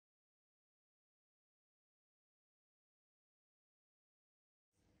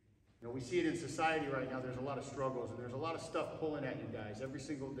You know, we see it in society right now. There's a lot of struggles and there's a lot of stuff pulling at you guys every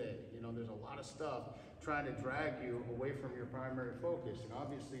single day. You know, there's a lot of stuff trying to drag you away from your primary focus. And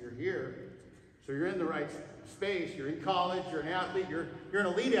obviously you're here, so you're in the right space. You're in college, you're an athlete, you're an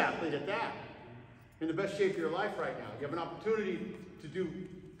elite athlete at that. In the best shape of your life right now. You have an opportunity to do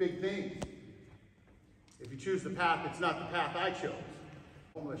big things. If you choose the path, it's not the path I chose.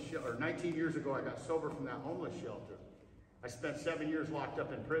 19 years ago, I got sober from that homeless shelter. I spent 7 years locked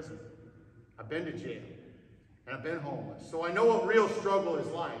up in prison. I've been to jail, and I've been homeless. So I know what real struggle is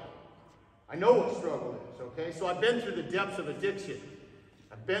like. I know what struggle is, okay? So I've been through the depths of addiction.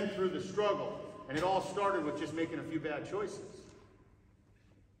 I've been through the struggle, and it all started with just making a few bad choices.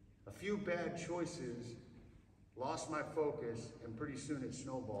 A few bad choices, lost my focus, and pretty soon it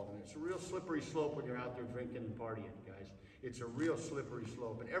snowballed. And it's a real slippery slope when you're out there drinking and partying, guys. It's a real slippery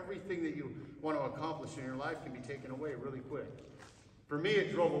slope. And everything that you want to accomplish in your life can be taken away really quick. For me,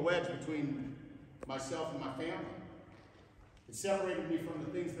 it drove a wedge between myself and my family. It separated me from the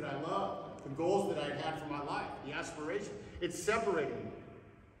things that I loved, the goals that I had for my life, the aspiration. It separated me.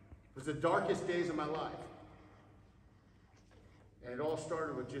 It was the darkest days of my life. And it all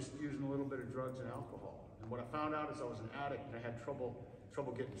started with just using a little bit of drugs and alcohol. And what I found out is I was an addict and I had trouble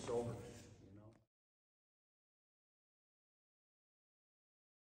getting sober.